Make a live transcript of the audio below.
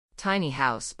Tiny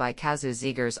house by Cazú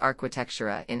Zegers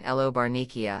Arquitectura in Lo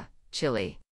Barnechea,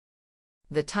 Chile.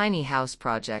 The tiny house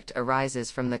project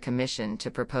arises from the commission to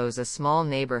propose a small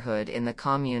neighborhood in the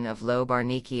commune of Lo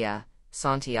Barnechea,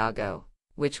 Santiago,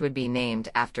 which would be named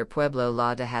after Pueblo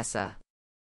La Dehesa.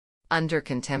 Under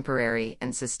contemporary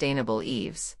and sustainable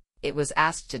eaves, it was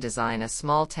asked to design a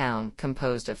small town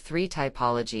composed of 3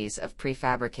 typologies of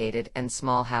prefabricated and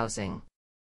small housing.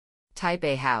 Type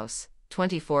A house,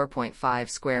 24.5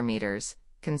 square meters,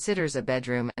 considers a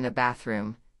bedroom and a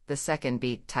bathroom. The second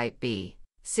Type B,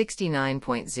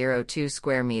 69.02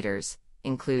 square meters,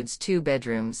 includes 2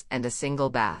 bedrooms and a single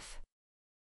bath.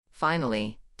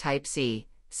 Finally, Type C,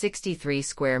 63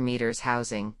 square meters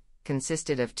housing,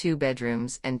 consisted of 2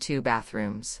 bedrooms and 2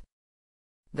 bathrooms.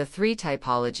 The 3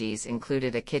 typologies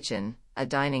included a kitchen, a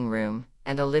dining room,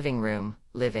 and a living room,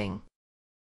 living.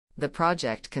 The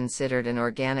project considered an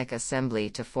organic assembly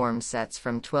to form sets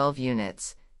from 12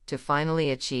 units, to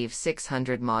finally achieve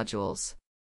 600 modules.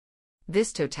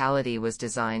 This totality was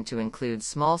designed to include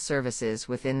small services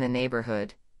within the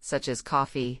neighborhood, such as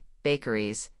coffee,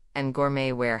 bakeries, and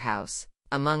gourmet warehouse,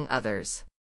 among others.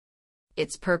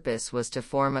 Its purpose was to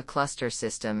form a cluster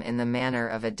system in the manner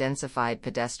of a densified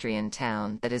pedestrian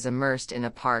town that is immersed in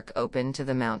a park open to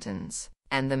the mountains,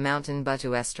 and the mountain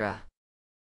batuestra.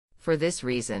 For this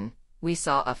reason, we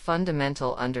saw a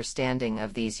fundamental understanding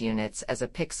of these units as a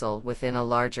pixel within a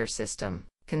larger system,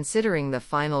 considering the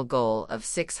final goal of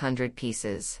 600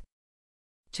 pieces.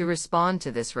 To respond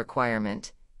to this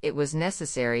requirement, it was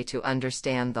necessary to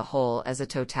understand the whole as a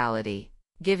totality,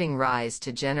 giving rise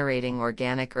to generating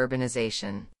organic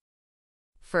urbanization.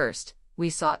 First,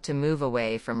 we sought to move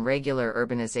away from regular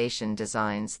urbanization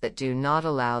designs that do not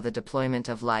allow the deployment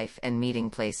of life and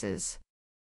meeting places.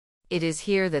 It is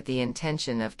here that the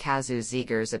intention of Cazú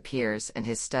Zegers appears and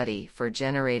his study for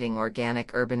generating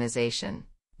organic urbanization,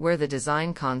 where the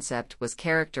design concept was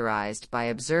characterized by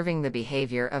observing the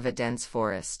behavior of a dense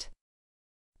forest.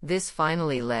 This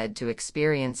finally led to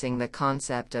experiencing the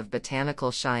concept of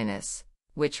botanical shyness,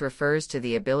 which refers to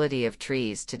the ability of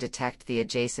trees to detect the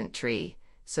adjacent tree,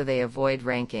 so they avoid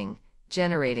ranking,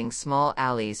 generating small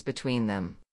alleys between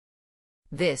them.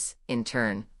 This, in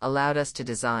turn, allowed us to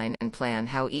design and plan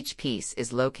how each piece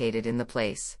is located in the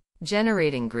place,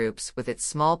 generating groups with its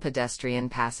small pedestrian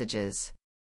passages.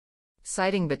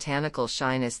 Citing botanical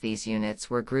shyness, these units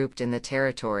were grouped in the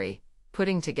territory,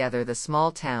 putting together the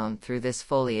small town through this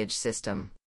foliage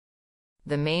system.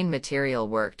 The main material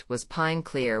worked was pine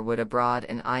clear wood abroad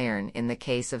and iron in the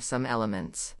case of some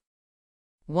elements.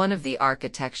 One of the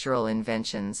architectural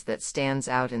inventions that stands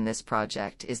out in this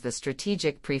project is the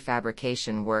strategic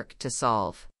prefabrication work to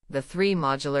solve the 3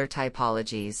 modular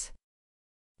typologies.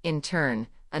 In turn,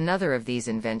 another of these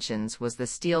inventions was the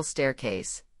steel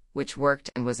staircase, which worked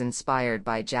and was inspired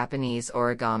by Japanese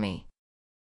origami.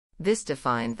 This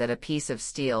defined that a piece of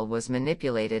steel was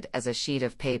manipulated as a sheet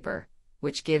of paper,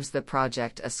 which gives the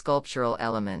project a sculptural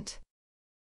element.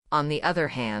 On the other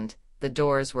hand, the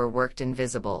doors were worked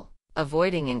invisible,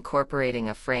 avoiding incorporating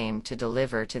a frame to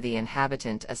deliver to the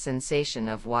inhabitant a sensation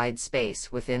of wide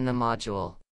space within the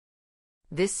module.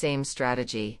 This same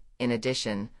strategy, in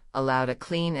addition, allowed a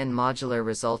clean and modular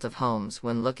result of homes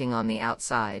when looking on the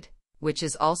outside, which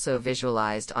is also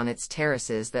visualized on its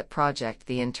terraces that project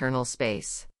the internal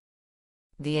space.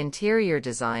 The interior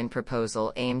design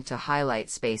proposal aimed to highlight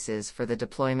spaces for the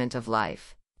deployment of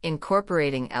life,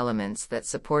 incorporating elements that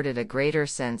supported a greater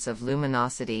sense of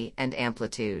luminosity and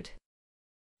amplitude.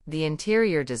 The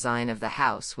interior design of the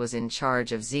house was in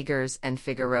charge of Zegers and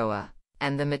Figueroa,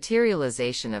 and the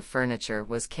materialization of furniture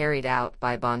was carried out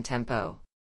by Bontempo.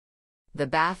 The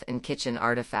bath and kitchen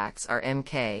artifacts are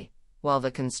MK, while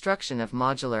the construction of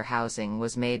modular housing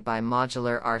was made by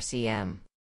Modular RCM.